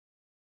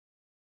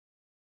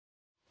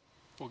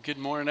Well, good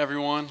morning,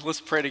 everyone. Let's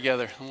pray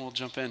together, and we'll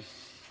jump in.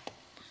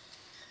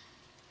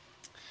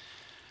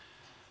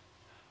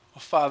 Well,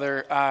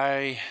 Father,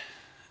 I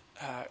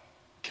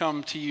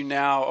come to you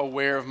now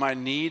aware of my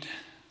need,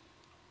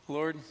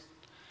 Lord.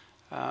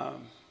 I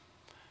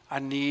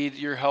need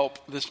your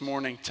help this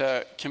morning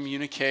to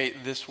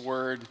communicate this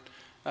word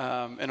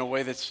in a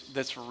way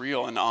that's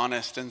real and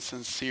honest and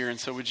sincere. And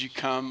so would you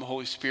come,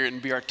 Holy Spirit,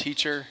 and be our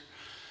teacher?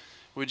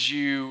 Would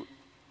you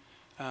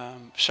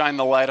shine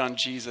the light on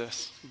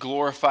Jesus,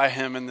 glorify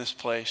him in this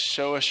place,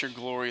 show us your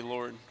glory,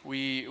 Lord.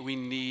 We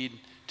need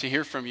to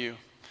hear from you.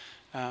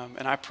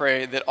 And I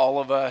pray that all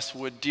of us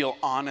would deal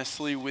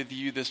honestly with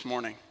you this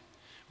morning.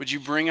 Would you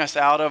bring us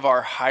out of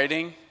our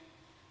hiding,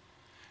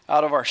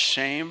 out of our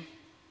shame,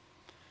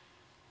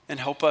 and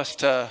help us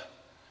to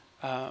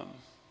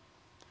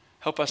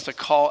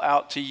call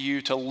out to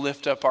you, to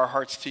lift up our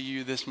hearts to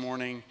you this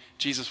morning.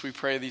 Jesus, we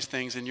pray these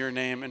things in your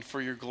name and for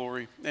your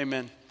glory.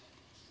 Amen.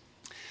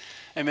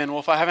 Amen. Well,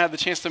 if I haven't had the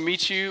chance to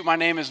meet you, my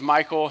name is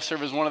Michael. I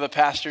serve as one of the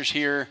pastors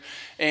here,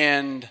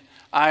 and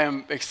I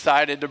am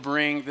excited to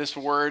bring this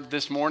word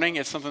this morning.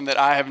 It's something that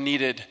I have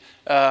needed,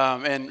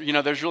 and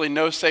there's really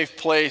no safe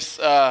place,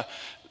 to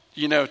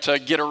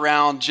get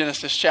around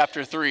Genesis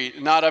chapter 3.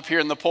 Not up here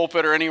in the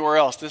pulpit or anywhere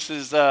else. This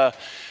is a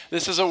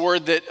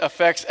word that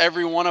affects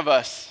every one of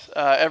us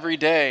every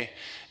day.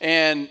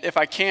 And if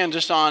I can,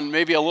 just on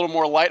maybe a little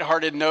more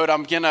lighthearted note,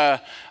 I'm gonna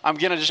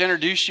just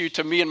introduce you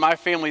to me and my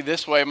family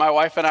this way. My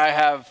wife and I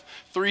have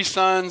 3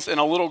 sons and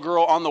a little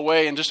girl on the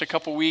way in just a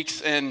couple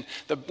weeks. And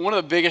one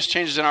of the biggest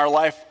changes in our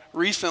life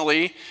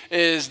recently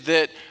is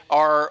that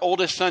our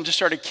oldest son just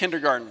started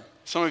kindergarten.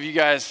 Some of you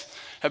guys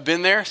have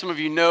been there. Some of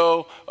you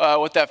know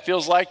what that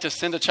feels like to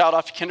send a child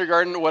off to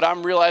kindergarten. What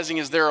I'm realizing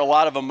is there are a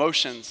lot of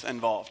emotions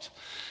involved.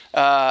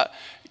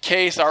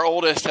 Case, our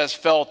oldest, has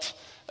felt...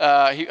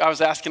 I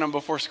was asking him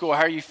before school,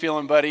 how are you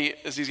feeling, buddy,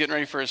 as he's getting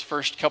ready for his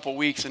first couple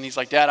weeks. And he's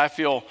like, Dad, I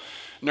feel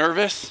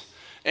nervous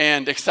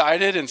and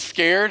excited and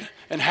scared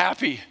and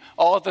happy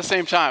all at the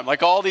same time,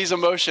 like all these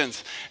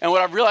emotions. And what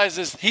I've realized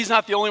is he's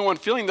not the only one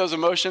feeling those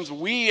emotions.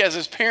 We as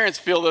his parents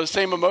feel those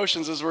same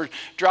emotions as we're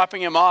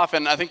dropping him off.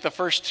 And I think the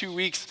first 2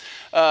 weeks,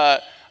 I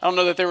don't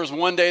know that there was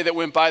one day that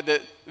went by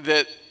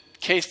that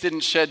Case didn't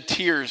shed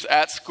tears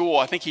at school.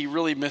 I think he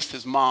really missed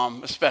his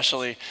mom,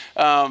 especially.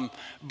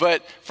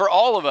 But for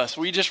all of us,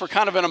 we just were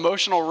kind of an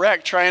emotional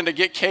wreck trying to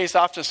get Case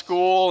off to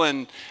school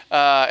and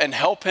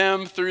help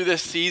him through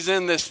this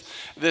season, this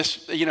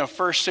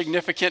first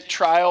significant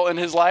trial in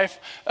his life,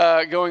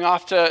 going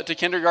off to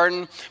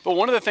kindergarten. But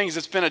one of the things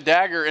that's been a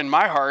dagger in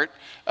my heart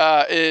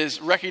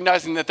is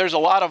recognizing that there's a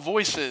lot of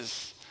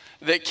voices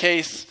that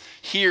Case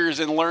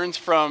hears and learns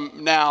from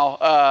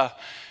now.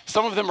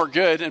 Some of them are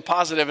good and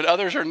positive, and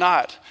others are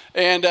not.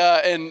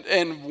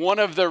 And one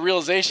of the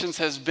realizations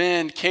has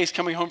been Case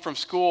coming home from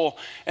school,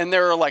 and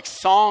there are like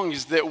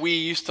songs that we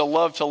used to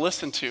love to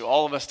listen to,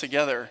 all of us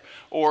together,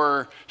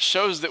 or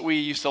shows that we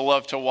used to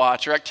love to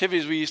watch, or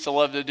activities we used to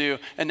love to do.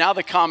 And now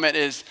the comment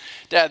is,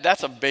 Dad,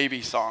 that's a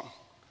baby song.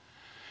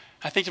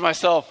 I think to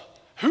myself,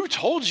 who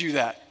told you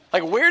that?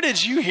 Like, where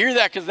did you hear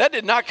that? Because that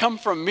did not come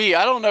from me.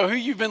 I don't know who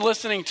you've been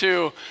listening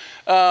to,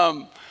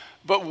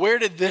 but where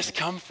did this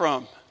come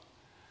from?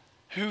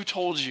 Who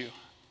told you?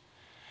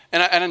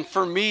 And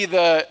for me,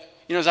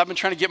 as I've been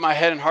trying to get my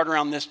head and heart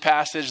around this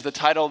passage, the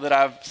title that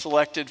I've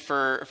selected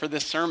for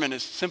this sermon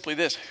is simply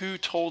this: Who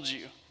told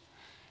you?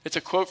 It's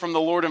a quote from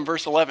the Lord in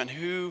verse 11.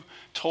 Who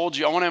told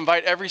you? I want to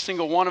invite every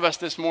single one of us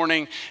this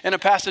morning in a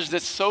passage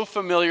that's so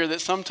familiar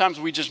that sometimes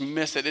we just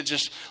miss it. It's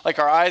just like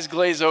our eyes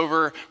glaze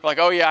over. We're like,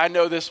 oh yeah, I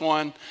know this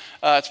one.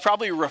 It's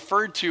probably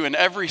referred to in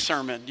every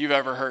sermon you've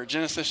ever heard.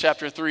 Genesis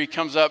chapter 3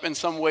 comes up in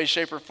some way,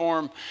 shape, or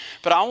form.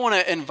 But I want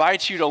to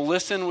invite you to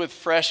listen with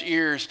fresh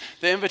ears.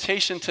 The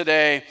invitation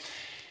today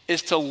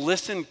is to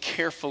listen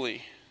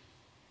carefully.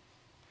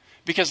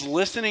 Because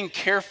listening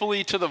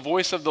carefully to the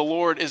voice of the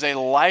Lord is a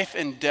life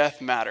and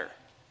death matter.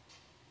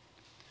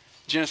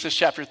 Genesis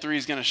chapter 3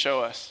 is going to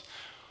show us.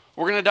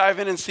 We're going to dive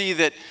in and see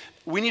that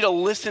we need to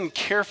listen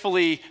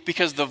carefully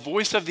because the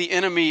voice of the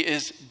enemy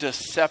is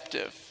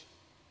deceptive.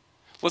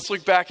 Let's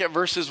look back at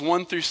verses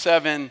 1 through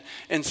 7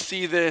 and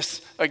see this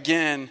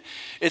again.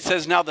 It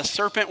says, now the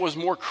serpent was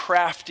more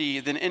crafty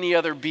than any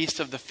other beast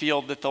of the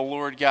field that the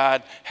Lord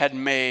God had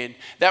made.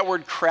 That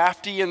word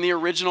crafty in the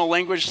original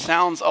language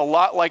sounds a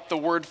lot like the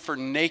word for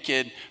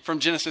naked from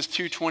Genesis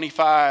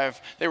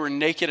 2:25. They were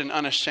naked and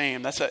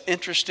unashamed. That's an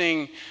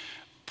interesting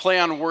play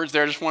on words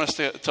there. I just want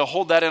us to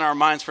hold that in our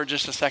minds for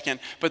just a second.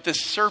 But the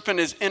serpent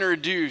is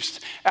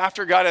introduced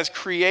after God has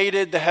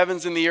created the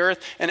heavens and the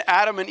earth, and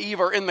Adam and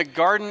Eve are in the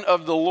garden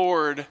of the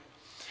Lord,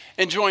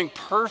 enjoying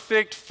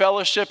perfect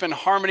fellowship and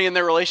harmony in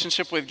their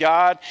relationship with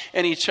God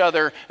and each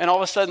other. And all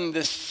of a sudden,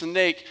 this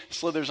snake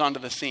slithers onto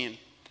the scene.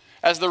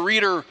 As the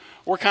reader,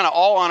 we're kind of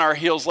all on our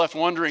heels left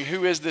wondering,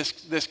 who is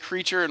this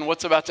creature and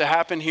what's about to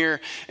happen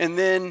here? And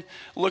then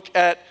look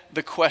at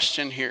the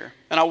question here.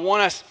 And I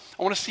want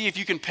to see if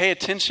you can pay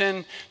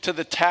attention to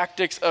the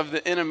tactics of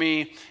the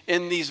enemy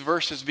in these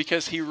verses,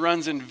 because he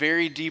runs in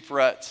very deep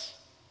ruts.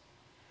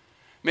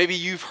 Maybe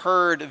you've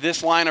heard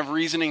this line of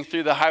reasoning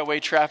through the highway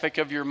traffic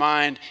of your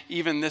mind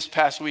even this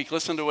past week.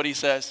 Listen to what he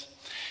says.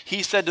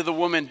 He said to the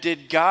woman,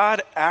 "Did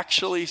God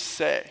actually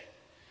say,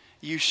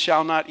 'You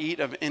shall not eat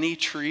of any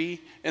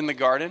tree in the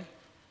garden'?"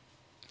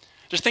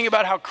 Just think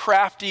about how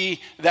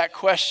crafty that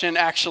question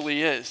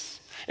actually is.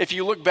 If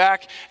you look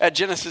back at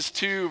Genesis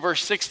 2,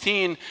 verse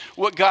 16,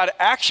 what God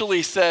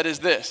actually said is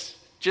this.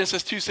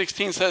 Genesis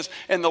 2:16 says,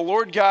 "And the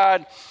Lord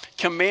God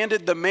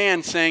commanded the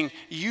man, saying,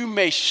 'You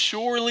may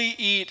surely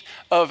eat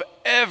of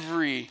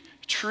every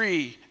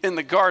tree in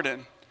the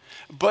garden,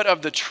 but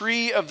of the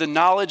tree of the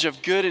knowledge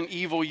of good and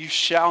evil you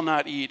shall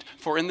not eat,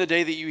 for in the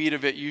day that you eat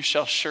of it you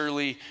shall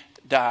surely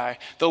die.'"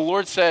 The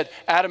Lord said,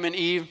 Adam and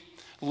Eve,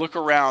 look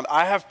around.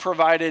 I have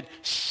provided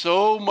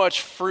so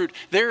much fruit.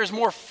 There is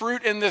more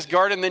fruit in this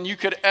garden than you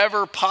could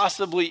ever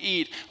possibly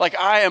eat. Like,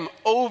 I am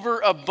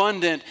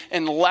overabundant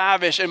and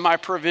lavish in my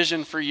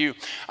provision for you.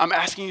 I'm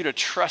asking you to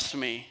trust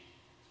me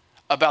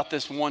about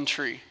this one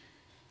tree.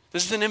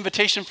 This is an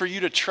invitation for you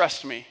to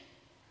trust me.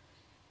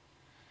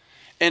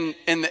 And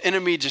the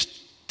enemy just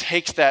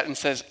takes that and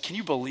says, "Can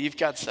you believe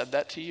God said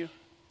that to you?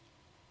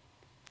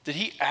 Did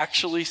he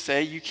actually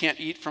say you can't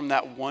eat from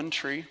that one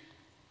tree?"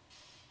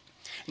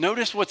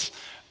 Notice what's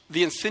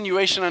the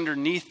insinuation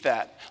underneath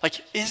that. Like,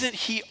 isn't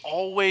he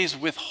always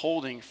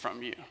withholding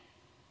from you?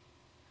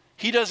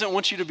 He doesn't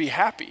want you to be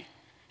happy.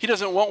 He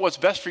doesn't want what's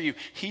best for you.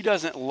 He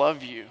doesn't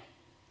love you.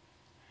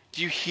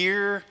 Do you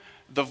hear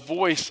the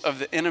voice of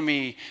the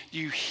enemy? Do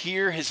you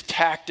hear his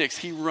tactics?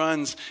 He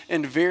runs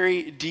in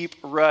very deep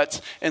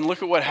ruts. And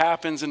look at what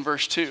happens in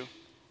verse 2.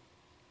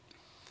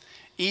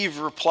 Eve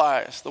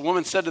replies, the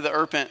woman said to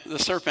the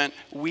serpent,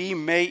 "We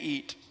may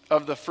eat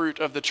of the fruit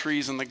of the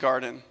trees in the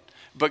garden.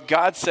 But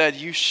God said,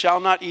 'You shall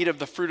not eat of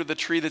the fruit of the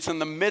tree that's in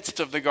the midst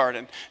of the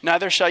garden.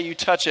 Neither shall you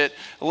touch it,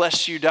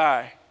 lest you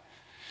die.'"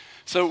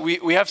 So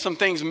we have some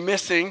things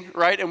missing,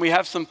 right? And we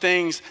have some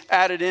things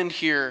added in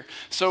here.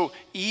 So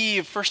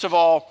Eve, first of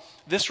all,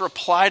 this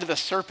reply to the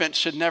serpent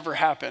should never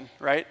happen,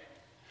 right?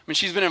 I mean,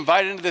 she's been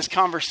invited into this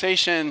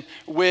conversation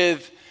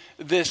with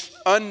this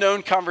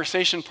unknown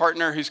conversation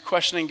partner who's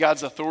questioning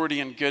God's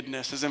authority and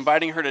goodness, is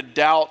inviting her to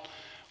doubt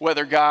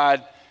whether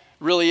God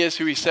really is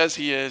who he says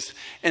he is.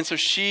 And so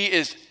she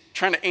is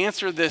trying to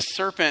answer this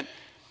serpent.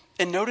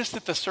 And notice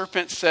that the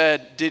serpent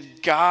said,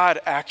 "Did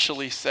God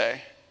actually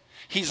say?"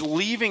 He's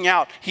leaving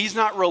out. He's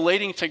not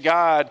relating to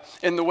God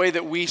in the way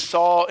that we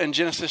saw in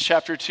Genesis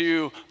chapter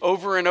 2.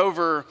 Over and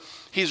over,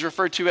 he's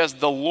referred to as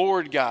the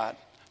Lord God,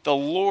 the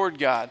Lord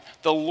God,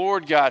 the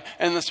Lord God.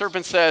 And the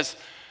serpent says,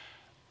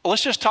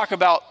 let's just talk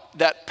about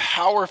that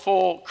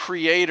powerful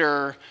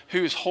creator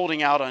who's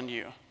holding out on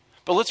you.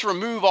 But let's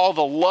remove all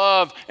the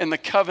love and the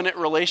covenant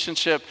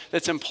relationship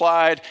that's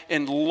implied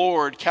in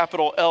Lord.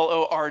 Capital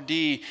Lord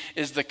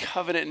is the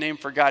covenant name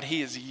for God.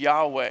 He is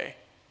Yahweh.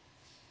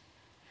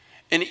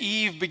 And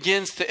Eve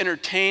begins to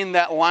entertain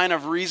that line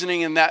of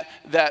reasoning and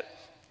that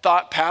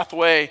thought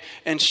pathway.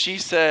 And she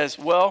says,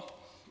 well,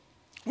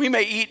 we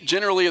may eat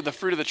generally of the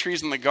fruit of the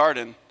trees in the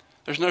garden.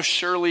 There's no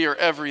surely or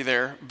every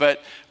there,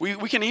 but we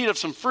can eat of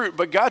some fruit.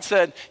 But God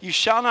said, you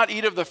shall not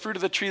eat of the fruit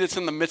of the tree that's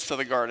in the midst of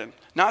the garden.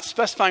 Not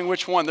specifying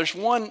which one. There's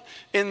one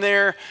in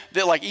there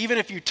that, like, even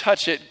if you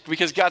touch it,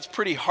 because God's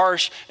pretty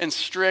harsh and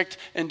strict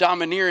and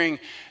domineering,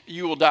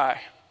 you will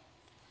die.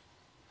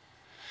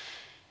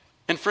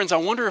 And friends, I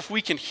wonder if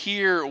we can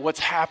hear what's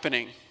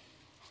happening.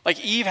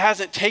 Like, Eve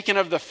hasn't taken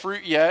of the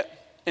fruit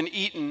yet and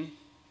eaten,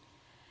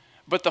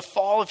 but the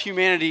fall of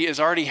humanity is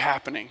already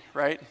happening,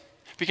 right?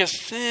 Because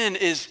sin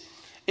is,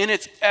 in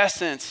its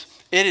essence,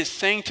 it is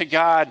saying to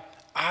God,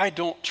 I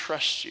don't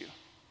trust you.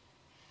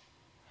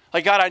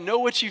 Like, God, I know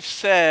what you've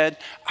said,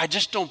 I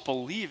just don't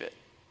believe it.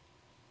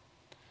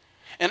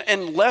 And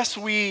unless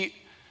we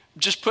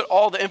just put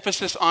all the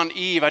emphasis on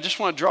Eve, I just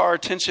want to draw our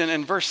attention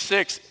in verse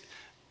 6.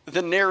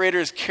 The narrator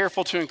is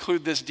careful to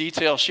include this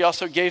detail. She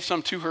also gave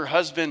some to her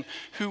husband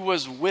who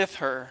was with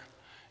her,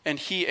 and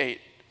he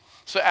ate.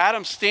 So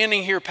Adam's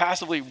standing here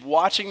passively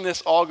watching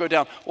this all go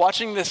down,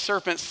 watching this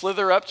serpent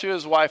slither up to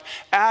his wife.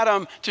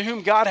 Adam, to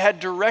whom God had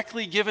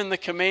directly given the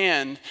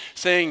command,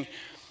 saying,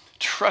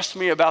 trust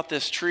me about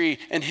this tree.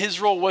 And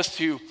his role was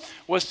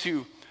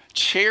to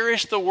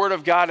cherish the word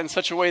of God in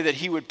such a way that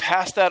he would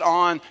pass that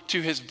on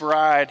to his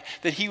bride,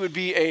 that he would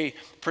be a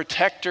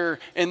protector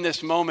in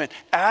this moment.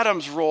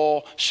 Adam's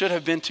role should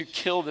have been to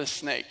kill this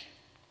snake.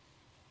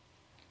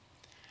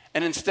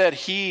 And instead,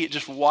 he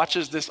just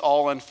watches this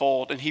all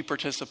unfold and he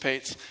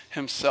participates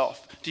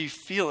himself. Do you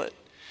feel it?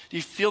 Do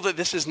you feel that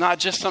this is not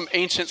just some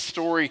ancient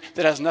story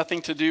that has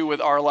nothing to do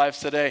with our lives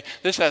today?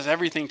 This has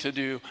everything to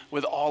do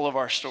with all of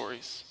our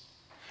stories.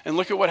 And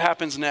look at what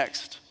happens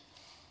next.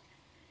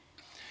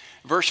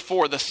 Verse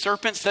 4, the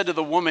serpent said to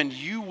the woman,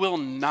 you will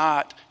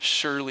not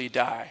surely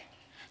die.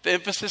 The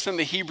emphasis in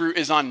the Hebrew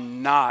is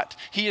on not.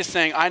 He is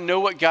saying, I know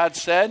what God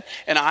said,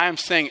 and I am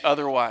saying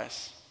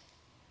otherwise.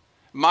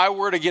 My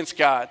word against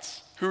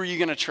God's. Who are you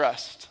going to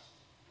trust?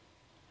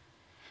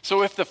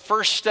 So if the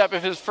first step,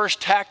 if his first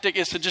tactic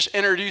is to just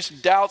introduce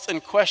doubts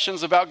and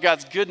questions about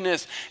God's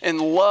goodness and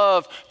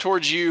love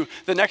towards you,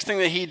 the next thing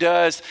that he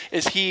does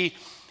is he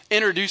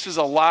introduces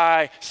a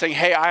lie saying,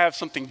 hey, I have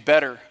something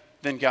better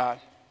than God.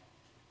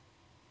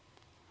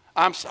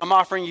 I'm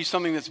offering you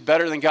something that's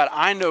better than God.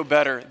 I know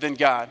better than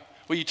God.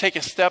 Will you take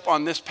a step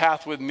on this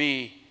path with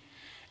me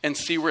and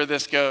see where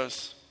this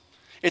goes?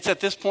 It's at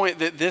this point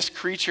that this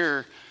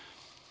creature,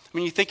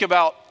 when you think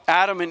about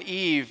Adam and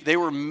Eve, they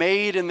were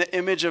made in the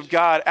image of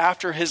God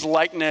after his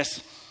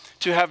likeness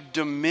to have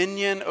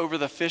dominion over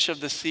the fish of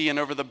the sea and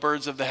over the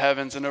birds of the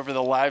heavens and over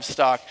the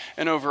livestock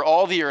and over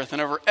all the earth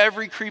and over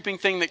every creeping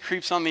thing that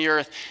creeps on the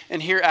earth.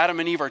 And here Adam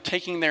and Eve are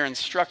taking their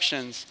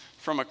instructions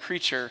from a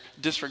creature,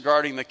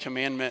 disregarding the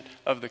commandment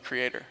of the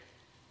Creator.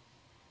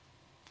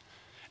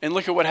 And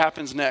look at what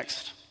happens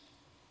next.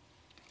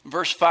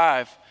 Verse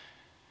 5,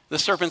 the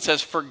serpent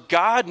says, for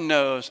God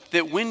knows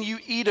that when you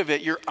eat of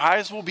it, your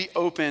eyes will be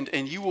opened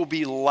and you will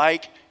be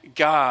like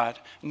God,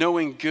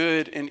 knowing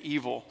good and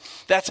evil.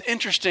 That's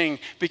interesting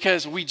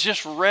because we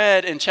just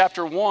read in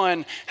chapter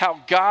 1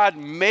 how God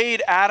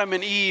made Adam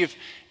and Eve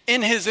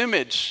in his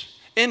image,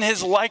 in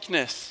his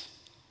likeness.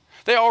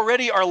 They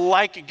already are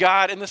like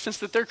God in the sense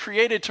that they're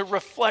created to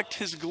reflect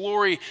his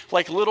glory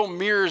like little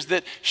mirrors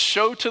that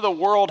show to the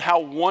world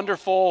how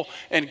wonderful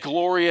and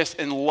glorious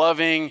and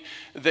loving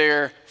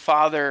their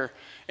Father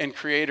and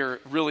Creator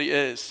really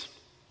is.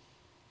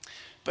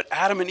 But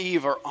Adam and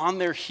Eve are on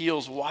their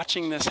heels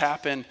watching this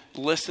happen,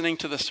 listening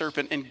to the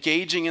serpent,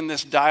 engaging in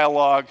this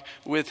dialogue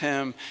with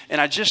him.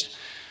 And just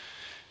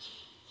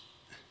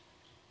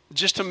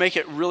to make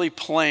it really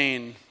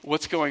plain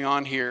what's going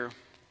on here,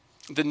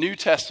 the New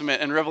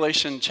Testament in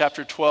Revelation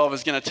chapter 12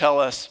 is going to tell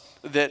us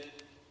that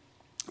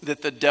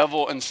the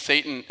devil and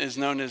Satan is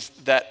known as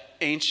that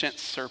ancient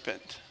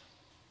serpent.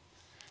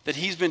 That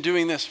he's been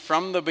doing this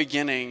from the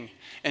beginning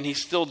and he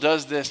still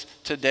does this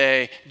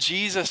today.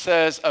 Jesus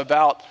says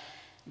about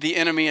the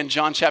enemy in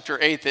John chapter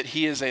 8 that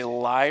he is a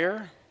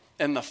liar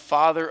and the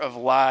father of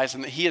lies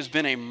and that he has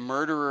been a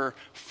murderer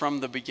from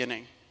the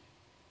beginning.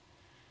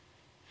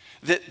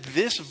 That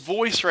this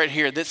voice right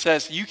here that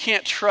says you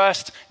can't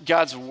trust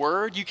God's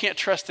word, you can't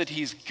trust that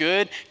he's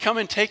good, come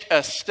and take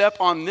a step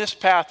on this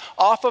path,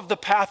 off of the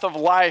path of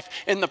life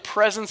in the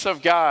presence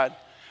of God,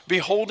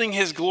 beholding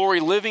his glory,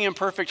 living in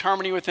perfect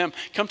harmony with him.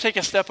 Come take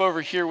a step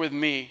over here with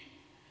me.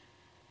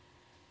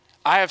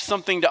 I have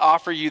something to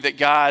offer you that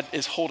God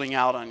is holding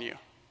out on you.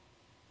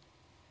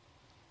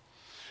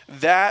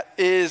 That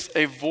is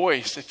a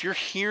voice. If you're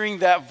hearing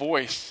that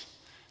voice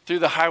through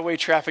the highway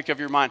traffic of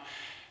your mind,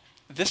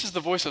 this is the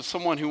voice of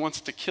someone who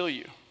wants to kill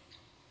you.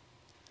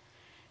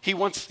 He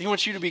wants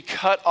you to be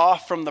cut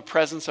off from the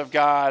presence of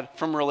God,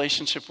 from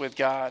relationship with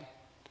God.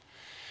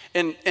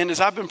 And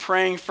as I've been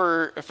praying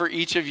for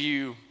each of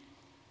you,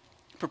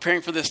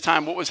 preparing for this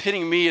time, what was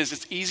hitting me is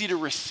it's easy to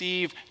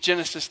receive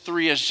Genesis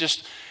 3 as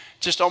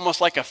just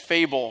almost like a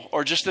fable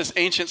or just this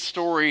ancient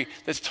story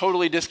that's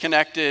totally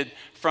disconnected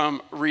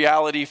from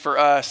reality for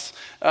us.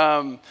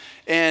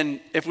 And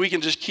if we can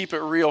just keep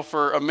it real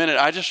for a minute,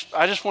 I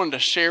just wanted to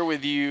share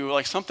with you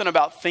like something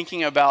about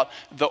thinking about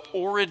the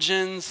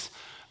origins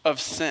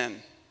of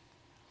sin.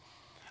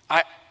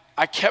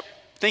 I kept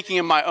thinking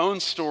in my own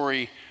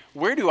story,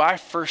 where do I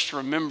first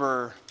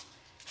remember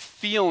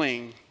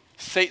feeling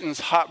Satan's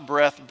hot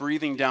breath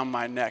breathing down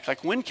my neck?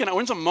 Like when's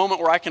a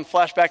moment where I can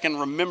flash back and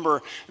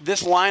remember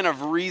this line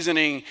of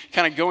reasoning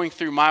kind of going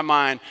through my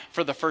mind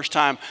for the first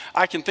time?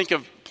 I can think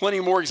of plenty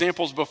more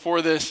examples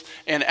before this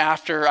and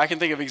after. I can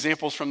think of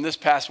examples from this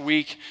past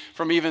week,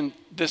 from even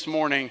this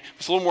morning.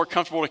 It's a little more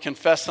comfortable to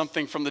confess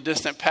something from the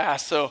distant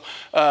past, so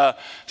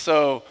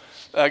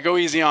go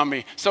easy on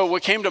me. So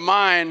what came to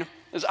mind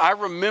is I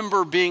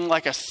remember being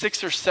like a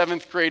 6th or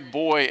 7th grade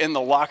boy in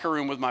the locker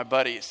room with my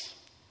buddies.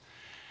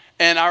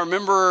 And I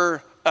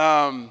remember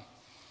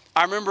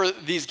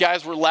these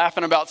guys were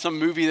laughing about some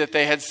movie that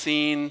they had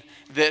seen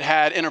that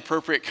had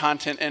inappropriate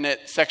content in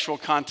it, sexual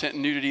content,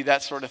 nudity,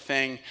 that sort of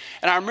thing.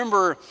 And I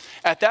remember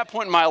at that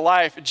point in my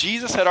life,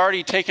 Jesus had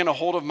already taken a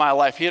hold of my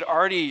life. He had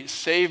already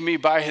saved me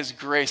by his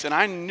grace. And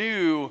I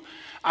knew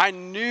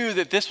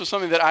that this was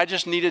something that I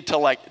just needed to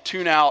like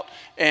tune out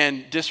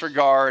and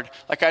disregard.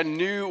 Like I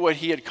knew what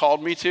he had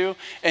called me to.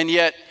 And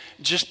yet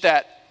just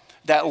that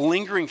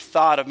lingering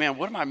thought of, man,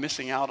 what am I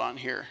missing out on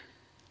here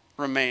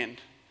remained.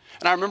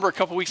 And I remember a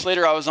couple weeks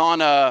later, I was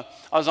on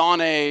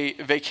a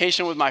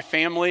vacation with my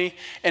family,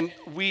 and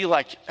we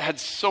like had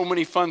so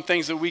many fun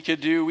things that we could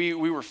do. We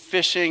were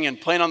fishing and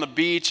playing on the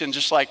beach and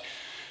just like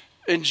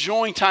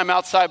enjoying time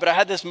outside. But I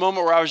had this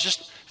moment where I was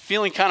just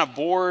feeling kind of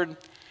bored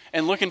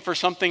and looking for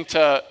something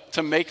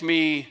to make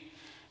me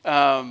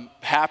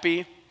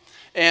happy.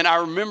 And I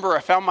remember I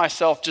found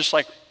myself just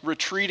like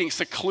retreating,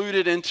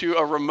 secluded into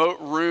a remote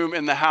room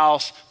in the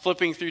house,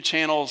 flipping through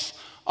channels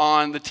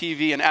on the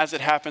TV, and as it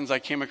happens, I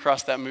came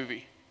across that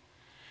movie.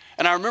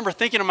 And I remember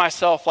thinking to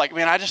myself, like,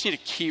 man, I just need to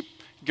keep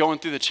going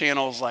through the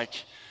channels, like,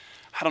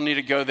 I don't need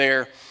to go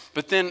there.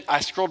 But then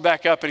I scrolled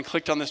back up and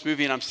clicked on this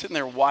movie, and I'm sitting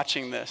there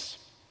watching this.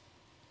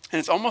 And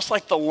it's almost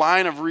like the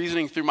line of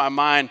reasoning through my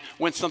mind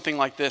went something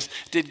like this.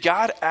 Did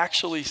God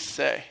actually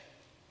say?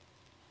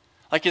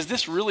 Like, is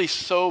this really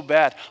so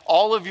bad?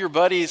 All of your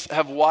buddies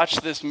have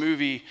watched this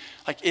movie.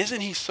 Like,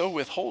 isn't he so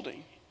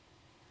withholding?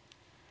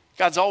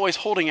 God's always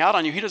holding out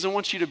on you. He doesn't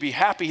want you to be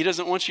happy. He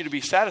doesn't want you to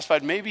be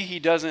satisfied. Maybe he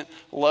doesn't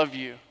love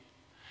you.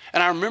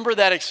 And I remember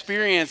that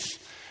experience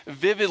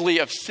vividly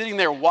of sitting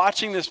there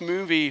watching this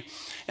movie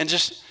and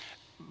just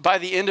by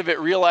the end of it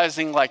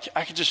realizing like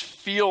I could just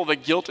feel the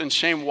guilt and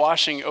shame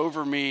washing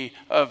over me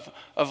of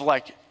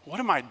like, what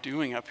am I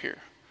doing up here?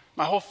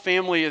 My whole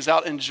family is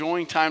out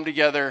enjoying time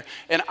together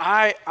and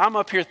I'm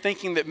up here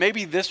thinking that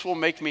maybe this will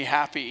make me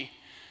happy.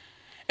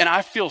 And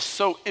I feel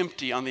so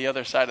empty on the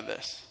other side of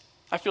this.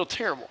 I feel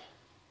terrible.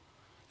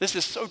 This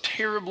is so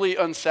terribly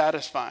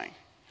unsatisfying.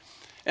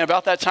 And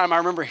about that time, I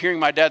remember hearing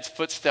my dad's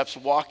footsteps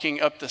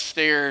walking up the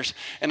stairs,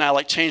 and I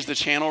like changed the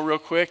channel real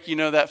quick. You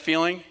know that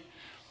feeling?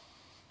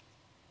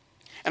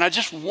 And I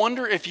just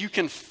wonder if you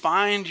can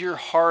find your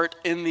heart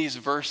in these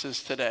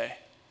verses today.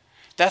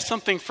 That's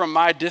something from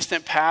my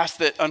distant past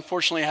that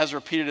unfortunately has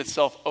repeated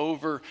itself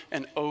over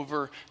and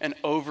over and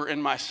over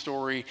in my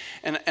story.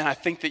 And I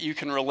think that you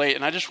can relate.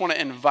 And I just want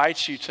to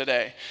invite you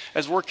today,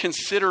 as we're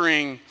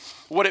considering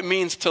what it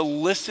means to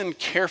listen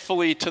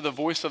carefully to the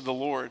voice of the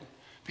Lord,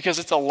 because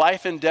it's a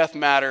life and death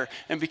matter,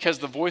 and because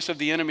the voice of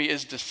the enemy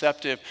is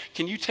deceptive.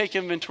 Can you take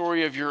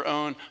inventory of your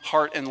own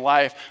heart and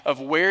life, of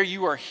where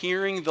you are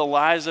hearing the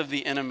lies of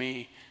the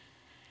enemy,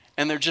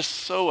 and they're just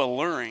so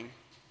alluring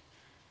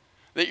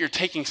that you're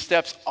taking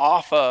steps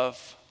off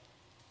of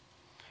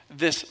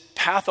this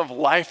path of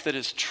life that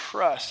is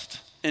trust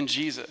in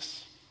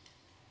Jesus?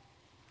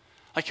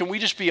 Like, can we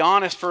just be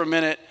honest for a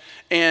minute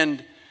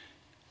and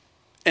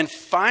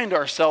find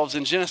ourselves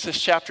in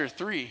Genesis chapter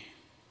 3?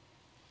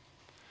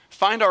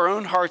 Find our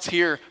own hearts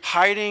here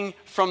hiding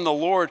from the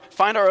Lord.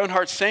 Find our own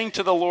hearts saying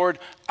to the Lord,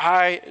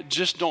 I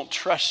just don't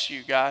trust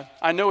you, God.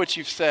 I know what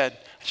you've said.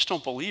 I just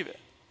don't believe it.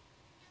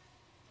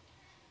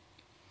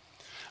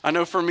 I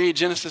know for me,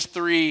 Genesis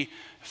 3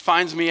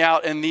 finds me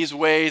out in these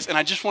ways, and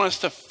I just want us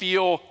to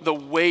feel the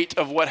weight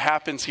of what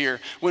happens here.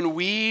 When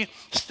we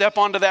step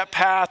onto that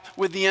path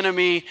with the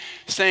enemy,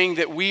 saying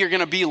that we are going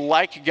to be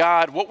like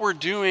God, what we're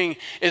doing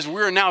is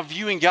we're now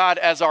viewing God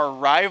as our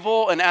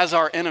rival and as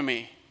our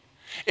enemy.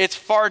 It's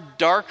far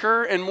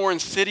darker and more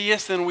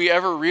insidious than we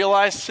ever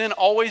realized. Sin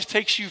always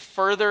takes you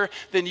further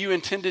than you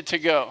intended to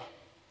go.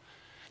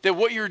 That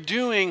what you're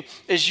doing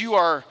is you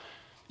are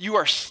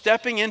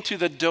stepping into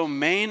the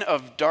domain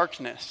of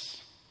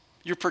darkness.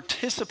 You're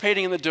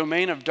participating in the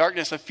domain of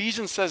darkness.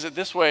 Ephesians says it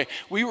this way: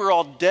 we were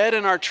all dead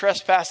in our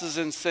trespasses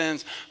and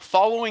sins,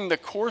 following the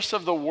course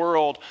of the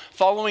world,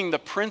 following the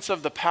prince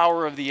of the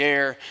power of the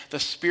air, the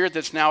spirit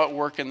that's now at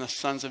work in the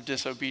sons of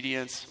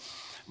disobedience.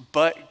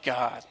 But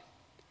God,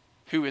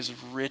 who is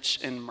rich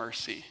in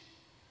mercy.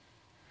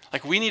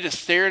 Like, we need to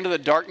stare into the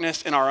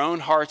darkness in our own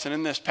hearts and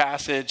in this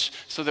passage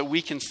so that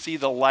we can see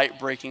the light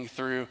breaking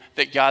through,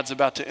 that God's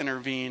about to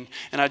intervene.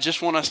 And I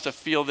just want us to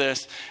feel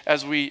this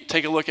as we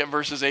take a look at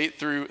verses 8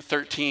 through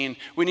 13.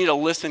 We need to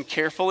listen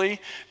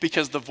carefully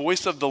because the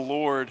voice of the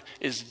Lord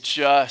is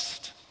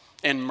just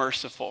and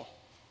merciful.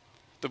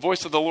 The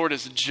voice of the Lord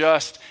is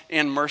just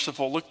and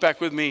merciful. Look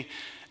back with me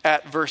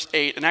at verse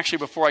 8. And actually,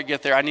 before I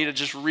get there, I need to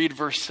just read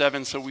verse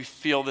 7 so we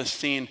feel this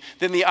scene.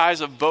 Then the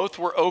eyes of both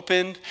were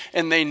opened,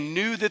 and they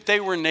knew that they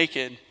were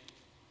naked.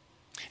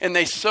 And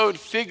they sewed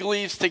fig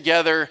leaves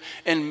together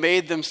and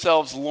made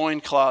themselves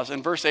loincloths.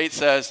 And verse 8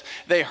 says,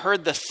 they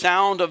heard the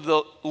sound of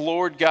the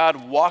Lord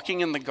God walking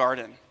in the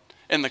garden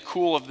in the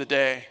cool of the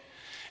day.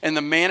 And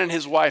the man and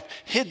his wife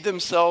hid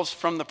themselves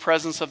from the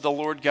presence of the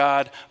Lord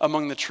God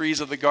among the trees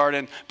of the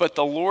garden. But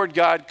the Lord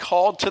God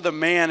called to the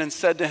man and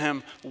said to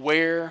him,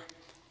 where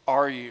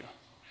are you?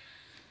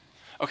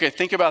 Okay,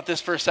 think about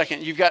this for a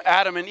second. You've got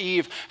Adam and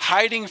Eve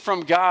hiding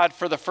from God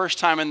for the first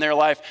time in their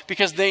life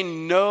because they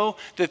know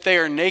that they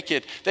are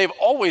naked. They've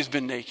always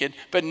been naked,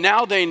 but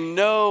now they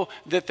know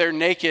that they're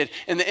naked.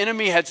 And the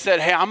enemy had said,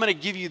 hey, I'm going to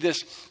give you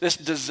this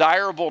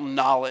desirable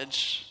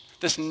knowledge,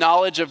 this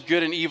knowledge of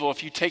good and evil.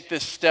 If you take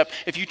this step,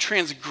 if you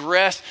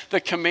transgress the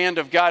command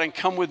of God and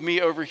come with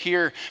me over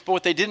here. But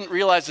what they didn't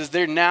realize is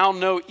they now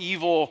know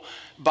evil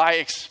by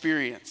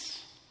experience.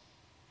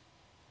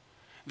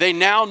 They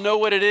now know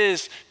what it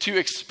is to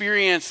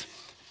experience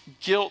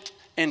guilt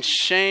and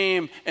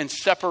shame and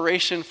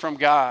separation from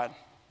God.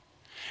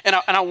 And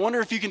I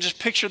wonder if you can just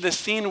picture this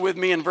scene with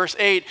me in verse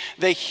 8.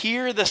 They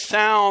hear the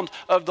sound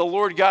of the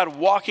Lord God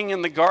walking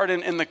in the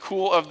garden in the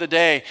cool of the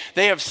day.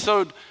 They have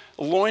sewed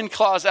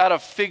loincloths out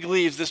of fig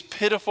leaves, this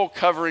pitiful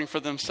covering for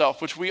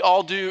themselves, which we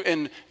all do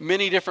in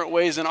many different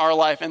ways in our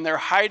life. And they're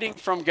hiding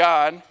from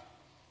God.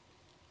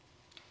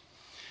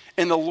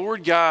 And the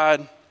Lord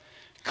God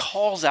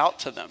calls out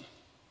to them.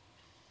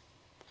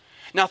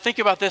 Now think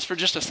about this for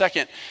just a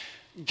second.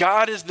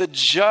 God is the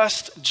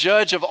just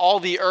judge of all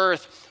the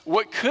earth.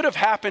 What could have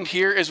happened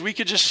here is we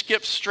could just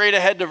skip straight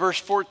ahead to verse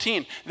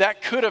 14.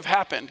 That could have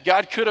happened.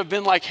 God could have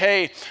been like,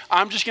 hey,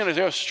 I'm just going to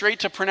go straight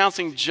to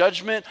pronouncing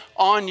judgment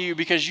on you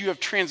because you have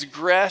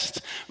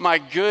transgressed my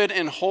good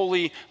and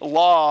holy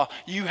law.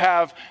 You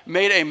have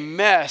made a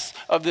mess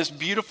of this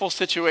beautiful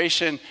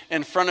situation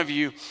in front of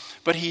you.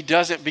 But he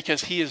doesn't,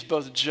 because he is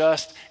both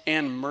just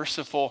and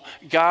merciful.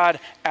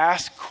 God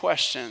asks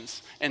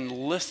questions and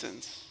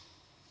listens.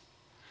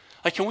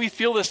 Like, can we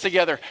feel this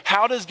together?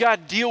 How does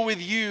God deal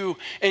with you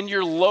in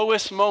your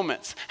lowest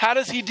moments? How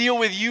does he deal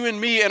with you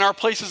and me in our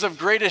places of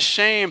greatest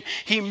shame?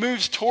 He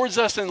moves towards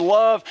us in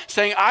love,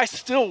 saying, I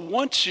still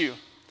want you.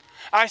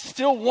 I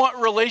still want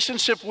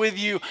relationship with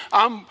you.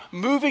 I'm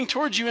moving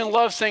towards you in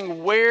love,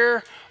 saying,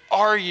 where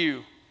are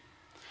you?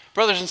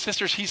 Brothers and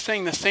sisters, he's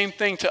saying the same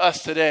thing to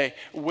us today.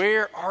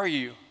 Where are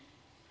you?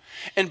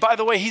 And by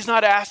the way, he's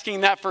not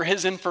asking that for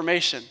his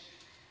information.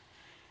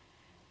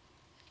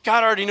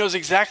 God already knows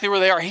exactly where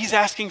they are. He's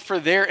asking for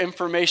their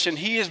information.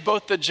 He is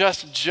both the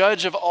just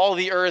judge of all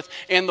the earth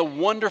and the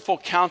wonderful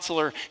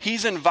counselor.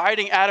 He's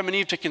inviting Adam and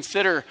Eve to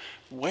consider,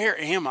 where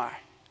am I?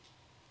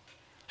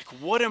 Like,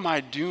 what am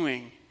I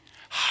doing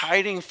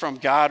hiding from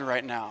God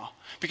right now?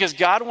 Because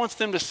God wants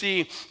them to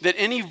see that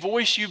any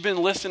voice you've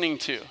been listening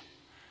to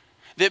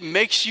that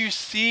makes you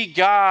see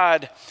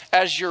God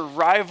as your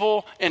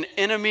rival and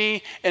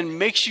enemy and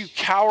makes you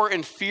cower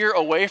in fear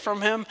away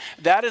from him,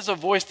 that is a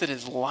voice that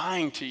is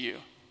lying to you.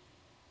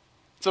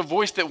 It's a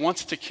voice that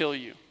wants to kill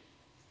you.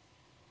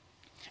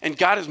 And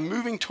God is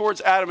moving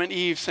towards Adam and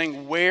Eve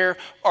saying, where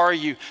are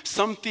you?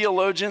 Some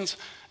theologians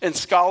and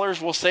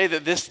scholars will say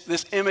that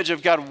this image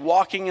of God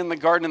walking in the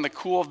garden in the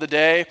cool of the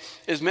day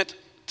is meant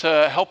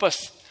to help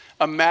us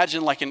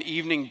imagine like an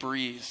evening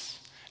breeze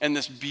and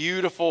this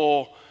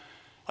beautiful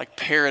like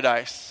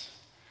paradise.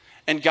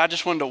 And God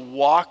just wanted to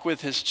walk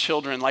with his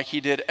children like he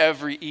did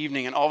every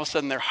evening. And all of a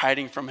sudden they're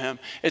hiding from him.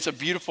 It's a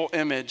beautiful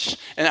image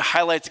and it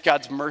highlights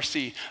God's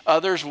mercy.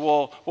 Others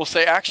will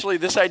say, actually,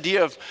 this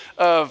idea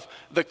of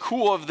the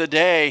cool of the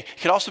day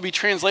could also be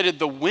translated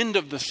the wind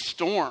of the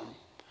storm.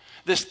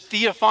 This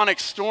theophanic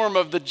storm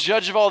of the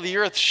judge of all the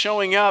earth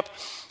showing up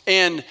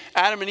and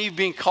Adam and Eve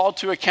being called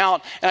to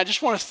account. And I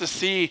just want us to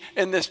see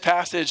in this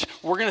passage,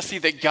 we're going to see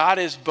that God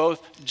is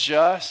both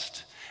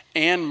just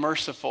and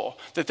merciful,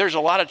 that there's a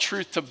lot of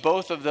truth to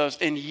both of those.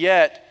 And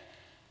yet,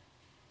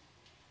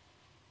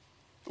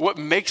 what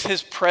makes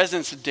his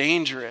presence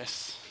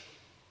dangerous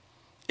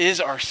is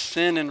our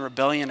sin and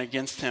rebellion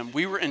against him.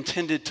 We were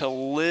intended to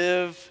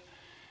live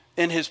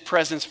in his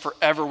presence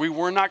forever. We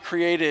were not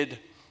created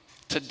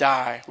to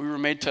die. We were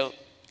made to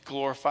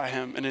glorify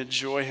him and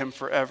enjoy him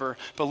forever.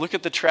 But look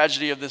at the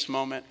tragedy of this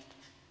moment.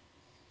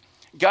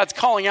 God's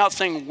calling out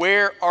saying,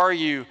 where are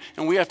you?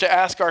 And we have to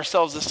ask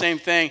ourselves the same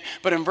thing.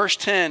 But in verse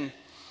 10,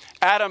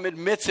 Adam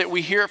admits it.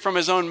 We hear it from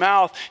his own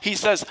mouth. He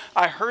says,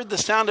 I heard the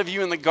sound of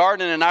you in the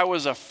garden and I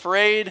was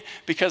afraid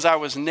because I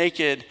was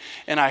naked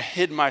and I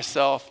hid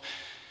myself.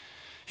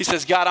 He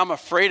says, God, I'm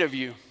afraid of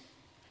you.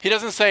 He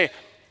doesn't say,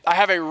 I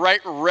have a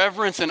right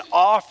reverence and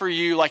awe for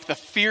you, like the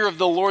fear of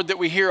the Lord that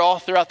we hear all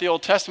throughout the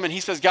Old Testament.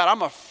 He says, God,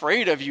 I'm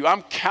afraid of you.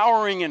 I'm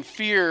cowering in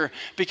fear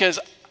because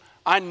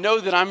I know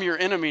that I'm your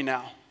enemy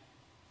now.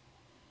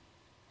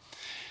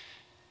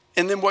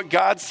 And then what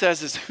God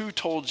says is, who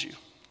told you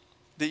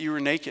that you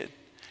were naked?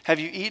 Have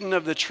you eaten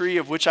of the tree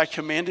of which I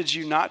commanded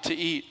you not to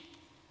eat?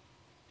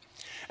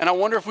 And I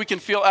wonder if we can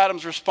feel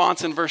Adam's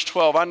response in verse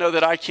 12. I know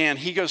that I can.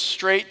 He goes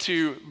straight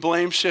to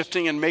blame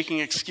shifting and making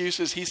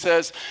excuses. He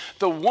says,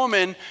 the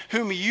woman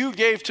whom you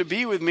gave to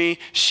be with me,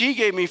 she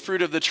gave me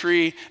fruit of the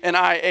tree and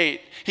I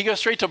ate. He goes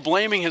straight to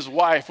blaming his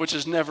wife, which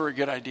is never a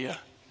good idea.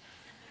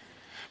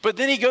 But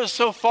then he goes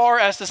so far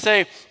as to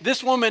say,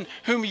 this woman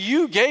whom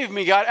you gave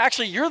me, God,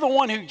 actually you're the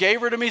one who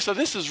gave her to me, so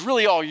this is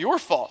really all your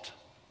fault.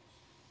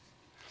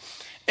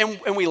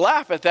 And we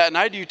laugh at that, and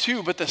I do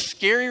too, but the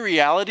scary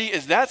reality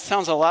is that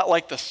sounds a lot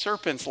like the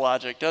serpent's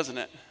logic, doesn't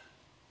it?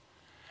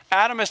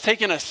 Adam has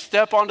taken a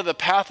step onto the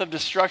path of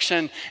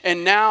destruction,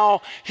 and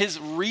now his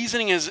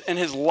reasoning and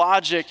his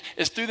logic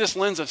is through this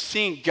lens of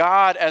seeing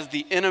God as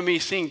the enemy,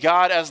 seeing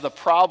God as the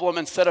problem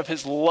instead of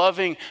his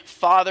loving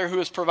Father who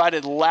has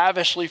provided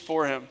lavishly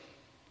for him.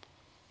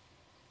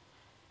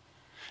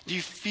 Do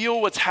you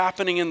feel what's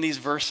happening in these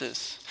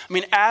verses? I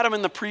mean, Adam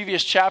in the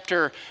previous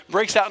chapter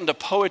breaks out into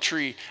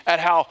poetry at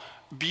how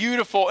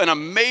beautiful and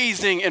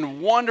amazing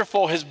and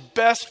wonderful his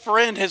best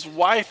friend, his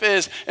wife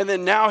is, and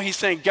then now he's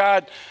saying,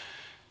 God,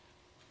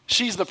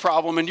 she's the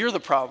problem and you're the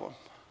problem.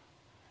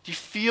 Do you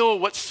feel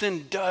what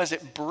sin does?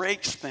 It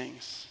breaks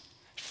things,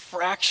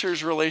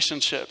 fractures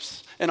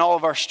relationships in all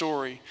of our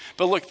story.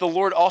 But look, the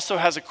Lord also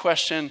has a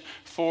question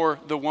for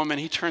the woman.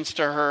 He turns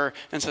to her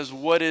and says,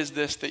 what is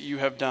this that you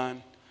have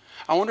done?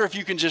 I wonder if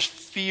you can just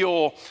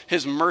feel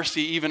his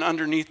mercy even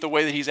underneath the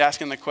way that he's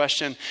asking the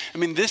question. I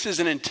mean, this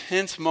is an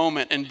intense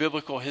moment in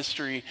biblical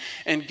history,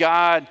 and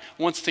God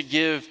wants to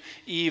give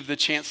Eve the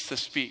chance to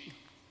speak.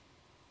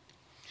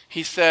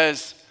 He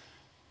says,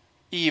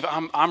 Eve,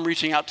 I'm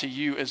reaching out to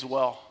you as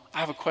well. I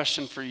have a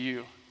question for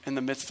you. in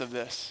the midst of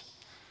this?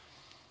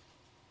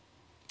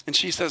 And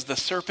she says, the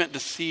serpent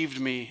deceived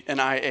me and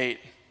I ate.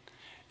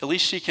 At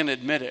least she can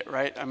admit it,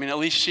 right? I mean, at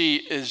least she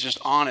is just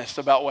honest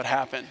about what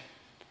happened.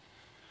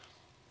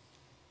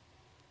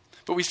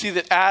 But we see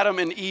that Adam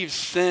and Eve's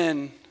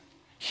sin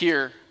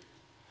here,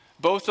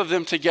 both of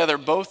them together,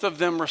 both of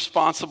them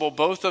responsible,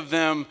 both of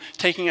them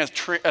taking a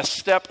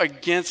step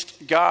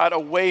against God,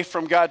 away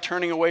from God,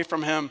 turning away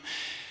from him,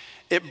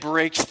 it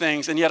breaks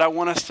things. And yet I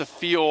want us to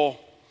feel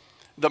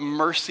the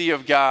mercy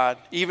of God,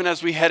 even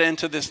as we head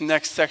into this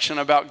next section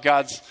about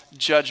God's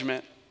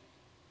judgment.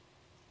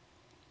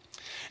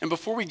 And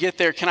before we get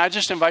there, can I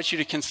just invite you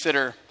to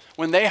consider,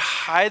 when they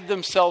hide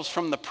themselves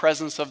from the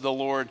presence of the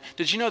Lord,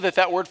 did you know that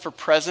that word for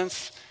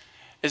presence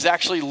is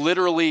actually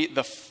literally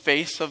the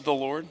face of the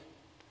Lord?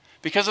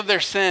 Because of their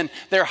sin,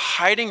 they're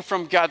hiding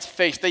from God's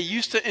face. They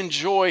used to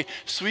enjoy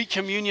sweet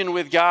communion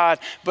with God,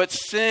 but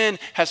sin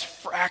has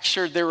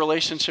fractured their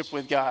relationship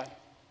with God.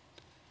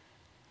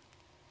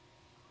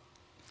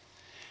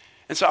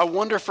 And so I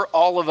wonder for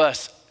all of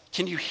us,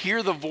 can you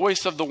hear the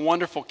voice of the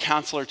wonderful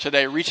counselor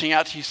today reaching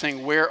out to you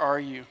saying, where are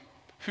you?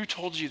 Who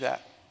told you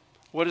that?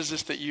 What is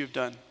this that you've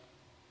done?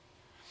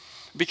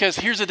 Because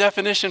here's a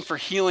definition for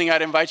healing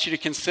I'd invite you to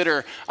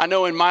consider. I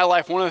know in my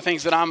life, one of the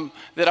things that I'm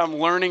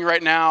learning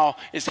right now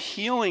is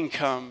healing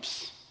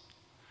comes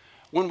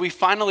when we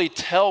finally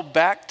tell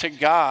back to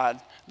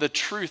God the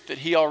truth that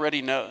he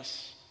already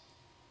knows.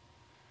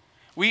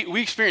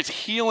 We experience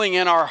healing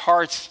in our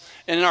hearts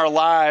and in our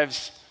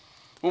lives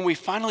when we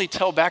finally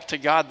tell back to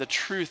God the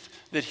truth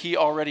that he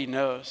already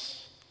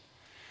knows.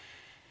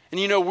 And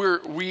you know,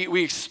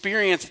 we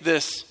experience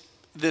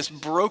this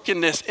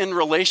brokenness in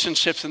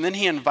relationships, and then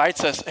he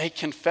invites us, hey,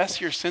 confess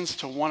your sins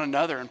to one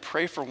another and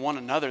pray for one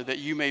another that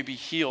you may be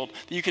healed,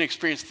 that you can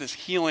experience this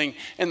healing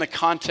in the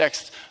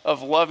context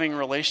of loving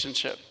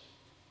relationship.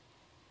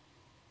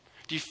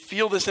 Do you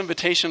feel this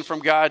invitation from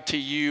God to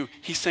you?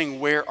 He's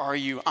saying, where are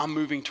you? I'm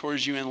moving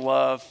towards you in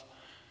love.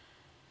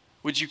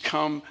 Would you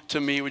come to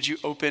me? Would you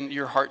open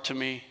your heart to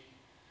me?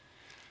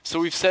 So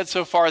we've said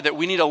so far that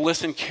we need to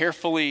listen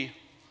carefully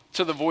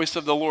to the voice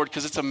of the Lord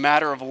because it's a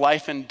matter of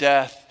life and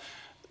death.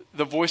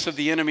 The voice of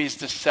the enemy is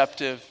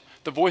deceptive.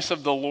 The voice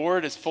of the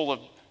Lord is full of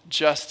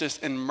justice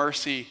and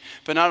mercy.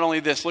 But not only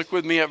this, look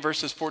with me at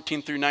verses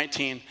 14 through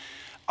 19.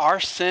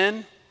 Our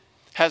sin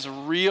has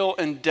real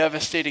and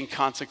devastating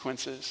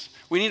consequences.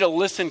 We need to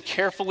listen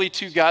carefully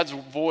to God's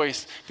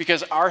voice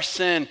because our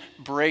sin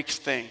breaks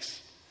things.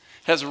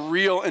 It has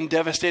real and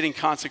devastating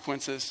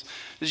consequences.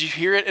 Did you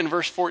hear it in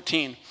verse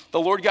 14? The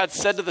Lord God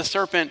said to the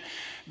serpent,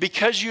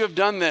 because you have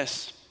done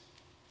this,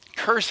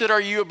 cursed are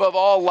you above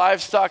all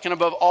livestock and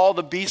above all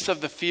the beasts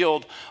of the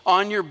field.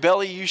 On your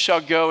belly you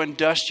shall go, and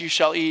dust you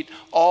shall eat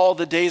all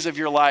the days of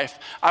your life.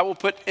 I will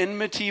put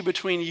enmity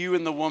between you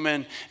and the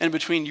woman, and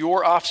between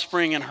your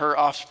offspring and her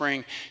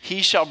offspring.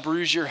 He shall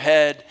bruise your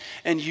head,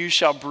 and you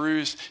shall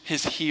bruise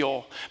his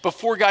heel.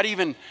 Before God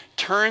even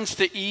turns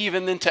to Eve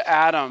and then to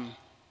Adam,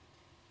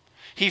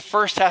 he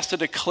first has to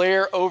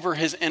declare over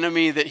his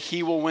enemy that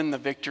he will win the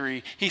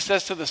victory. He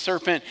says to the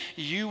serpent,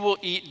 you will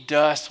eat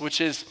dust, which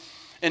is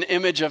an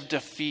image of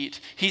defeat.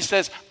 He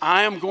says,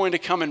 I am going to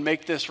come and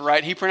make this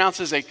right. He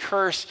pronounces a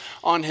curse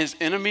on his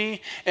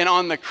enemy and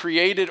on the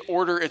created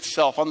order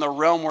itself, on the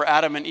realm where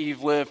Adam and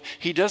Eve live.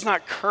 He does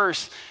not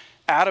curse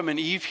Adam and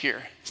Eve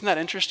here. Isn't that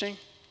interesting?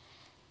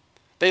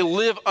 They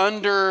live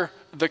under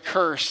the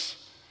curse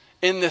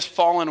in this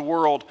fallen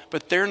world,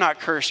 but they're not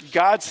cursed.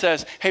 God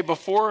says, hey,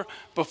 before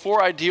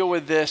I deal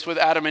with this with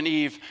Adam and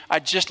Eve, I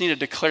just need to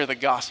declare the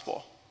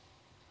gospel.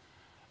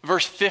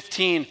 Verse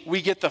 15,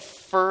 we get the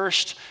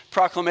first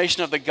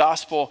proclamation of the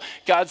gospel.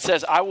 God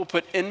says, I will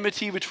put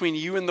enmity between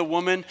you and the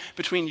woman,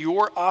 between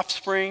your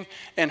offspring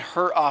and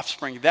her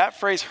offspring. That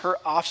phrase, her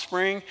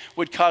offspring,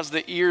 would cause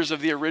the ears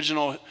of the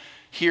original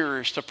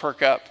hearers to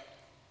perk up.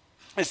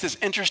 It's this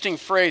interesting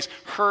phrase,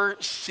 her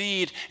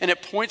seed, and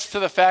it points to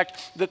the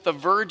fact that the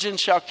virgin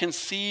shall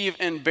conceive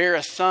and bear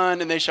a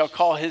son, and they shall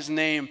call his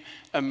name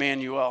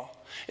Emmanuel.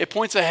 It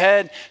points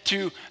ahead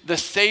to the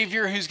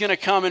Savior who's going to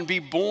come and be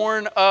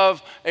born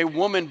of a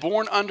woman,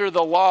 born under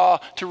the law,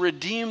 to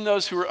redeem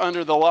those who are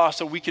under the law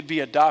so we could be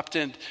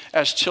adopted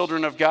as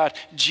children of God.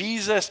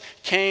 Jesus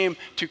came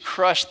to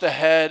crush the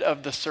head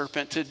of the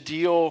serpent, to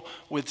deal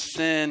with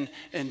sin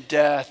and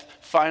death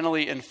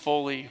finally and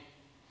fully.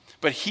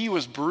 But he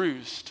was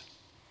bruised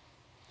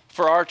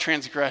for our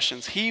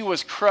transgressions. He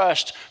was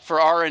crushed for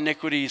our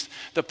iniquities.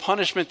 The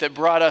punishment that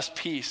brought us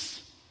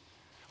peace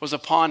was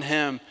upon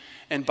him,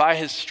 and by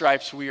his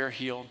stripes we are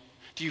healed.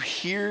 Do you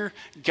hear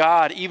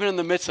God, even in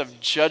the midst of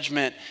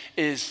judgment,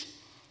 is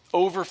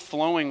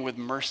overflowing with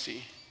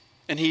mercy?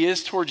 And he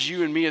is towards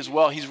you and me as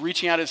well. He's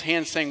reaching out his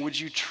hand saying, would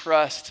you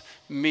trust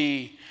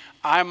me?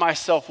 I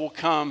myself will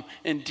come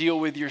and deal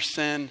with your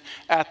sin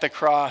at the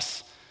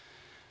cross.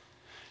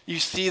 You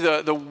see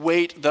the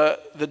weight,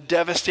 the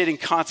devastating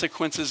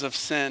consequences of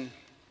sin.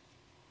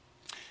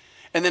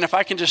 And then if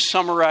I can just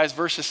summarize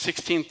verses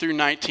 16 through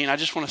 19, I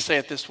just want to say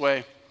it this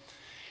way.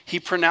 he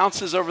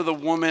pronounces over the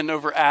woman,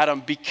 over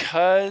Adam,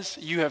 because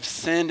you have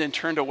sinned and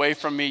turned away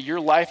from me,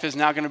 your life is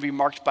now going to be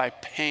marked by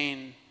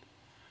pain.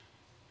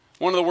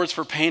 One of the words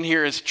for pain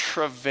here is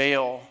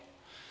travail.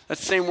 That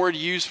same word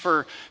used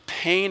for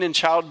pain and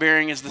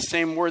childbearing is the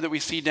same word that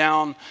we see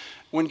down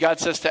when God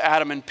says to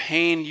Adam, in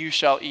pain you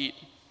shall eat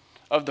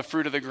of the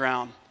fruit of the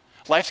ground.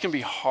 Life's going to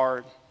be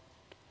hard.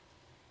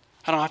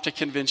 I don't have to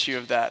convince you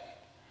of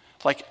that.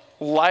 Like,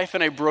 life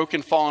in a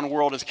broken, fallen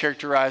world is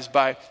characterized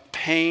by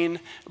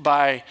pain,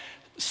 by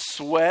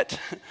sweat,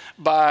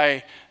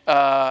 by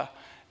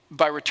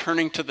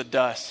returning to the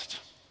dust.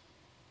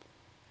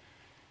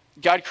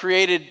 God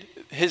created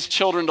his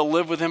children to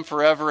live with him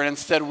forever, and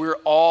instead we're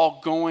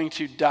all going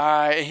to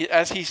die.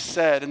 As he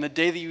said, in the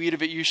day that you eat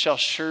of it, you shall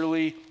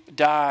surely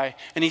die.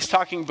 And he's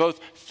talking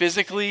both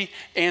physically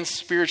and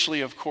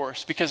spiritually, of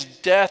course, because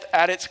death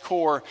at its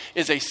core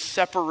is a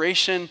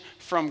separation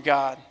from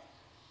God.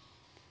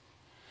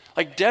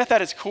 Like, death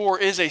at its core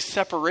is a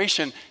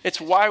separation. It's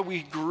why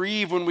we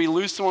grieve when we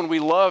lose someone we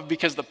love,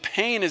 because the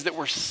pain is that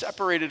we're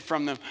separated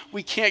from them.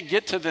 We can't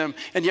get to them.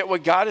 And yet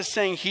what God is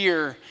saying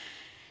here,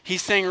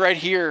 he's saying right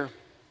here,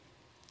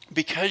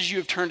 because you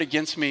have turned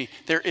against me,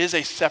 there is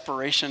a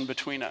separation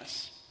between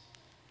us.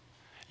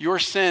 Your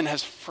sin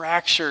has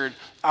fractured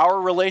our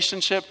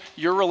relationship,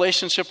 your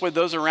relationship with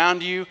those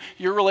around you,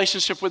 your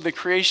relationship with the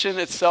creation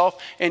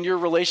itself, and your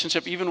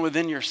relationship even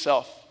within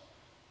yourself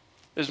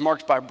is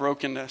marked by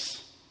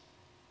brokenness.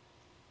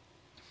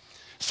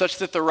 Such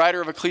that the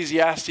writer of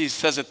Ecclesiastes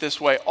says it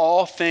this way: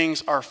 all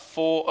things are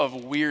full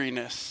of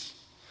weariness.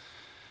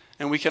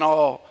 And we can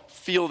all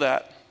feel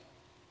that.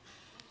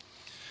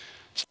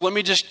 So let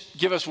me just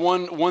give us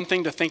one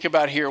thing to think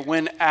about here.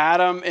 When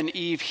Adam and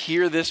Eve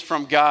hear this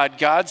from God,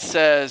 God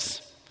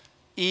says,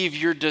 Eve,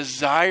 your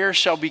desire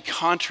shall be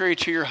contrary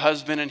to your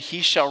husband, and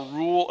he shall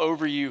rule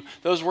over you.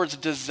 Those words,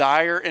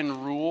 desire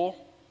and rule,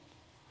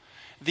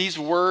 these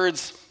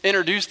words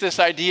introduce this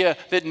idea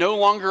that no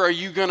longer are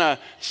you going to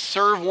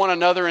serve one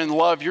another in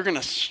love. You're going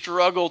to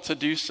struggle to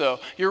do so.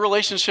 Your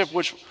relationship,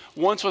 which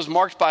once was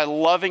marked by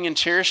loving and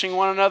cherishing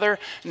one another,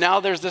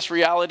 now there's this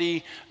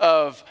reality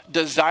of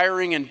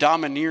desiring and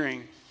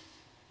domineering.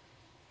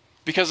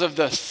 Because of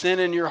the sin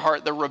in your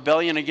heart, the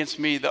rebellion against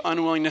me, the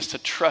unwillingness to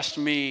trust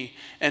me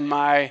and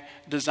my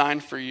design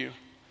for you.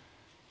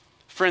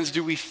 Friends,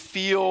 do we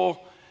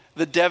feel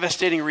the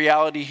devastating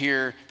reality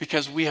here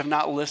because we have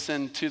not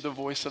listened to the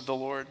voice of the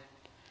Lord?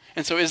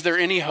 And so is there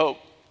any hope?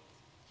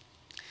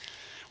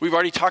 We've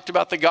already talked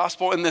about the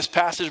gospel in this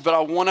passage, but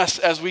I want us,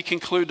 as we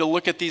conclude, to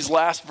look at these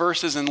last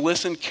verses and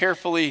listen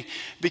carefully,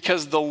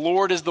 because the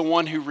Lord is the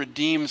one who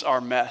redeems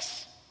our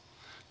mess.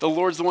 The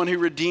Lord's the one who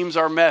redeems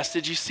our mess.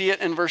 Did you see it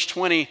in verse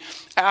 20?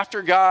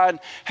 After God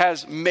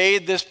has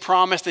made this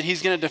promise that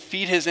he's going to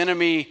defeat his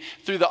enemy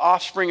through the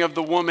offspring of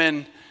the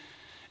woman,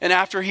 and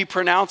after he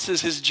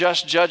pronounces his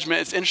just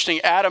judgment, it's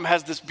interesting, Adam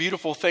has this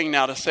beautiful thing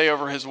now to say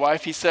over his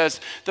wife. He says,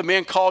 the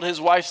man called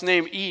his wife's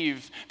name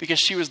Eve because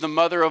she was the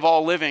mother of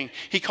all living.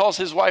 He calls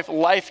his wife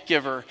life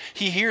giver.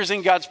 He hears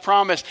in God's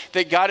promise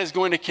that God is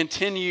going to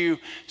continue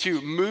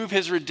to move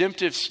his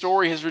redemptive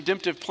story, his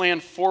redemptive plan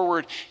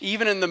forward,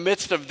 even in the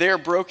midst of their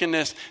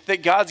brokenness,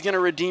 that God's going to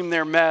redeem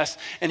their mess.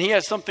 And he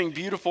has something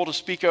beautiful to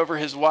speak over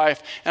his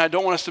wife. And I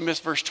don't want us to miss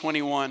verse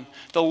 21.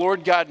 The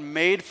Lord God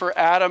made for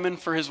Adam and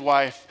for his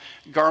wife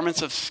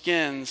garments of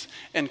skins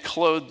and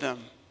clothed them.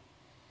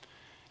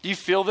 Do you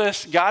feel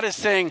this? God is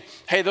saying,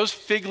 hey, those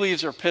fig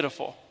leaves are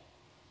pitiful.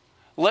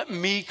 Let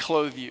me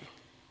clothe you.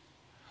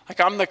 Like,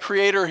 I'm the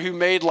creator who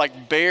made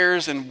like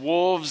bears and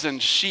wolves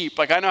and sheep.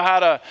 Like, I know how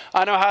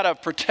to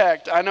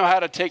protect. I know how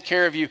to take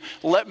care of you.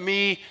 Let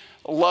me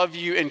love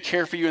you and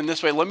care for you in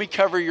this way. Let me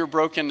cover your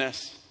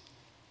brokenness.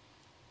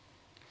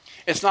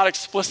 It's not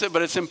explicit,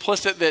 but it's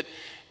implicit that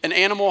an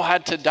animal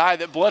had to die,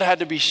 that blood had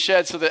to be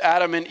shed so that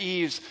Adam and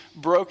Eve's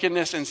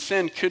brokenness and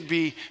sin could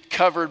be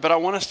covered. But I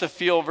want us to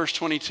feel verse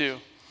 22.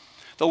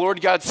 The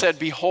Lord God said,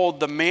 behold,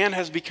 the man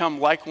has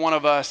become like one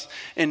of us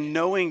in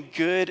knowing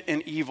good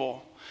and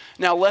evil.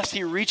 Now, lest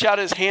he reach out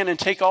his hand and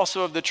take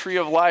also of the tree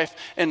of life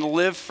and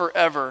live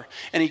forever.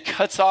 And he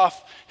cuts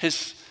off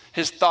his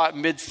thought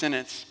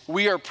mid-sentence.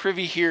 We are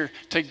privy here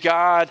to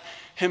God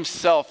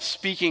himself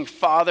speaking,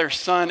 Father,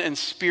 Son, and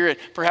Spirit,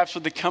 perhaps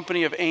with the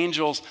company of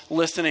angels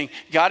listening.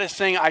 God is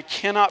saying, I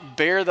cannot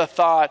bear the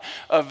thought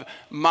of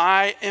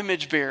my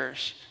image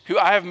bearers, who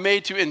I have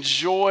made to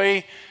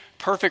enjoy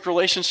perfect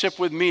relationship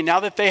with me,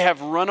 now that they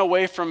have run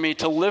away from me,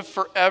 to live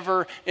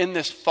forever in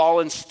this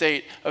fallen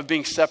state of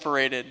being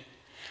separated.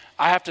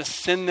 I have to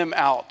send them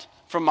out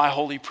from my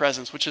holy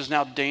presence, which is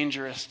now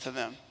dangerous to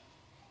them.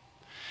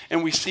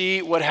 And we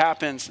see what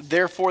happens.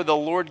 Therefore, the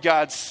Lord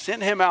God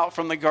sent him out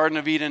from the Garden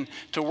of Eden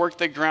to work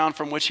the ground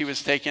from which he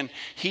was taken.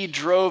 He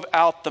drove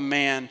out the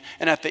man,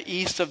 and at the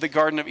east of the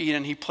Garden of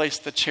Eden, he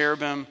placed the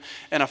cherubim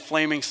and a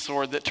flaming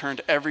sword that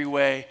turned every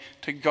way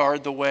to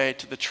guard the way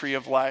to the tree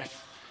of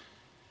life.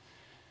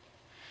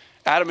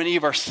 Adam and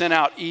Eve are sent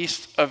out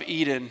east of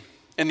Eden,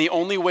 and the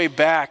only way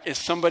back is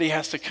somebody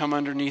has to come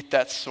underneath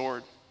that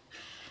sword.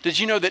 Did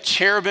you know that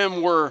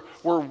cherubim were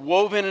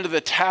woven into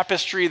the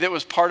tapestry that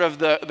was part of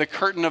the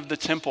curtain of the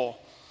temple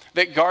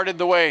that guarded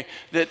the way,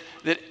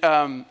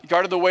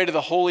 guarded the way to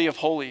the Holy of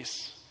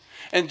Holies?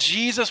 And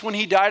Jesus, when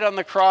he died on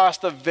the cross,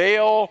 the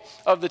veil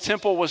of the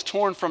temple was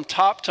torn from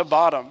top to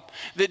bottom.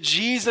 That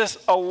Jesus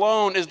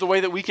alone is the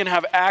way that we can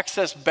have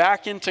access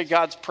back into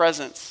God's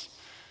presence.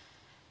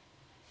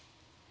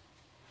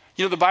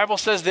 You know, the Bible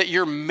says that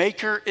your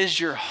maker is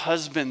your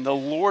husband. The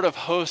Lord of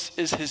hosts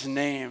is his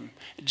name.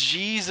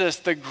 Jesus,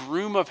 the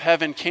groom of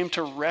heaven, came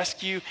to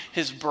rescue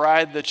his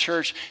bride, the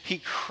church. He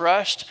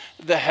crushed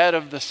the head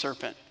of the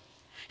serpent.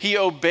 He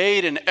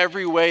obeyed in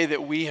every way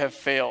that we have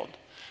failed,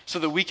 so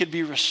that we could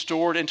be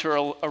restored into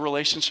a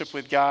relationship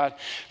with God.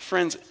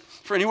 Friends,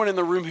 for anyone in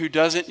the room who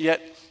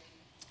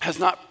has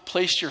not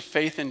placed your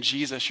faith in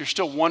Jesus, you're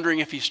still wondering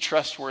if he's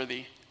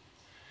trustworthy,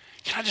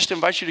 can I just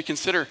invite you to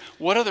consider,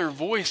 what other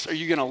voice are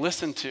you going to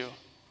listen to?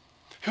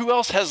 Who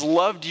else has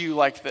loved you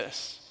like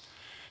this?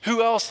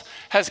 Who else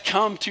has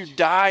come to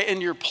die in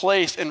your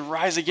place and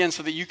rise again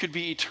so that you could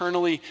be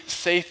eternally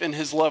safe in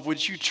his love?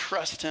 Would you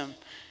trust him?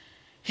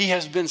 He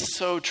has been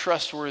so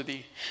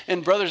trustworthy.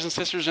 And brothers and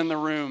sisters in the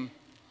room,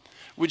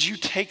 would you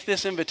take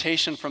this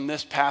invitation from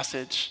this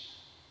passage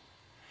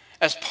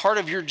as part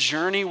of your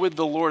journey with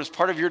the Lord, as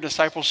part of your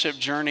discipleship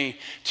journey,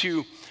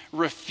 to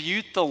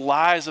refute the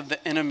lies of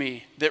the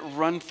enemy that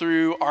run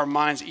through our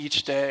minds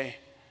each day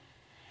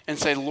and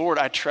say, Lord,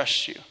 I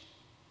trust you.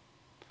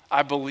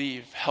 I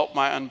believe. Help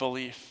my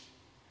unbelief.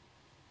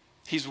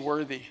 He's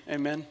worthy.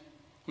 Amen.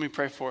 Let me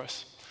pray for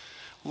us.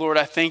 Lord,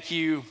 I thank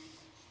you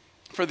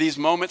for these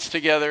moments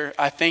together.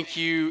 I thank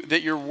you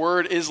that your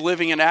word is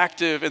living and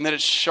active and that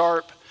it's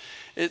sharp.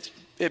 It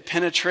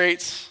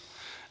penetrates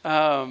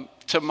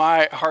to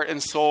my heart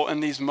and soul in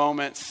these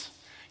moments.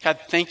 God,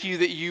 thank you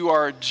that you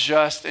are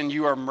just and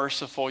you are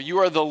merciful. You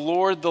are the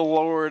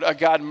Lord, a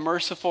God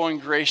merciful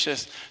and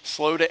gracious,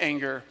 slow to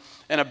anger,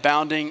 and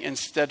abounding in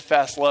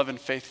steadfast love and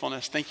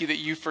faithfulness. Thank you that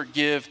you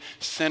forgive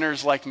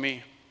sinners like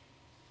me.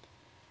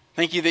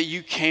 Thank you that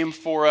you came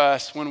for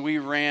us when we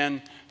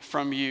ran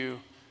from you.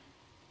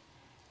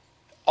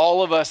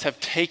 All of us have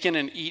taken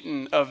and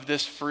eaten of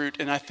this fruit,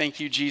 and I thank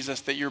you,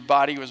 Jesus, that your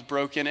body was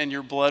broken and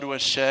your blood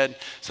was shed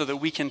so that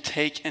we can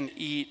take and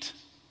eat,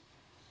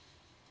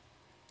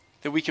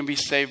 that we can be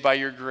saved by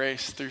your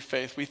grace through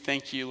faith. We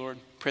thank you, Lord.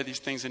 Pray these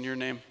things in your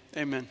name.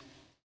 Amen.